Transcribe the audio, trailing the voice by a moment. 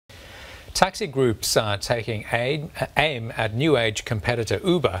Taxi groups are taking aim at new age competitor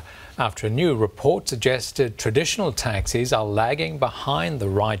Uber after a new report suggested traditional taxis are lagging behind the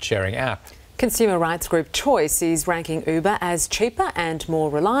ride-sharing app. Consumer rights group Choice is ranking Uber as cheaper and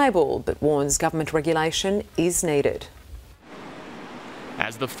more reliable, but warns government regulation is needed.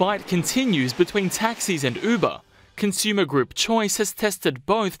 As the fight continues between taxis and Uber, consumer group Choice has tested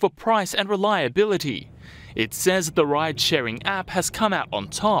both for price and reliability. It says the ride-sharing app has come out on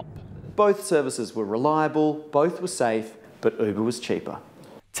top. Both services were reliable, both were safe, but Uber was cheaper.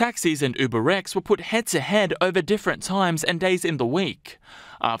 Taxis and UberX were put head-to-head over different times and days in the week.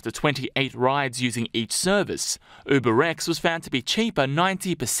 After 28 rides using each service, UberX was found to be cheaper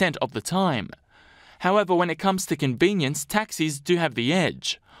 90% of the time. However, when it comes to convenience, taxis do have the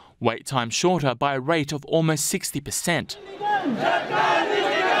edge. Wait time shorter by a rate of almost 60%.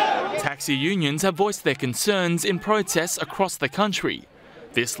 Taxi unions have voiced their concerns in protests across the country.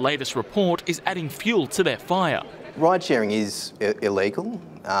 This latest report is adding fuel to their fire. Ride sharing is illegal.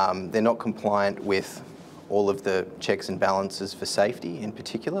 They're not compliant with all of the checks and balances for safety in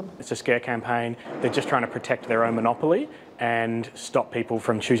particular. It's a scare campaign. They're just trying to protect their own monopoly and stop people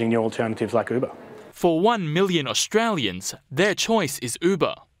from choosing new alternatives like Uber. For 1 million Australians, their choice is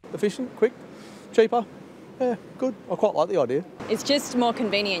Uber. Efficient, quick, cheaper. Yeah, good. I quite like the idea. It's just more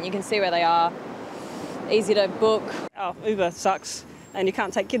convenient. You can see where they are. Easy to book. Oh, Uber sucks, and you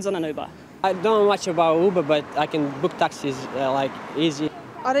can't take kids on an Uber. I don't know much about Uber, but I can book taxis easy.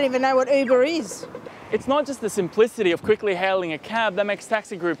 I don't even know what Uber is. It's not just the simplicity of quickly hailing a cab that makes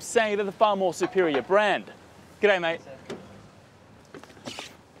taxi groups say they're the far more superior brand. G'day, mate.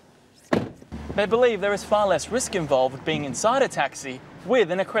 They believe there is far less risk involved with being inside a taxi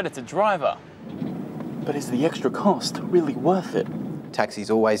with an accredited driver. But is the extra cost really worth it? Taxis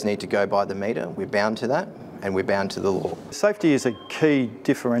always need to go by the meter. We're bound to that, and we're bound to the law. Safety is a key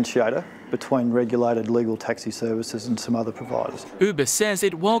differentiator between regulated legal taxi services and some other providers. Uber says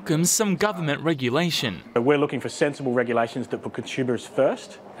it welcomes some government regulation. We're looking for sensible regulations that put consumers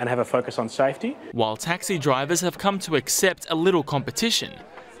first and have a focus on safety. While taxi drivers have come to accept a little competition,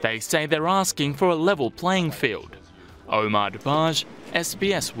 they say they're asking for a level playing field. Omar Debaj,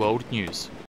 SBS World News.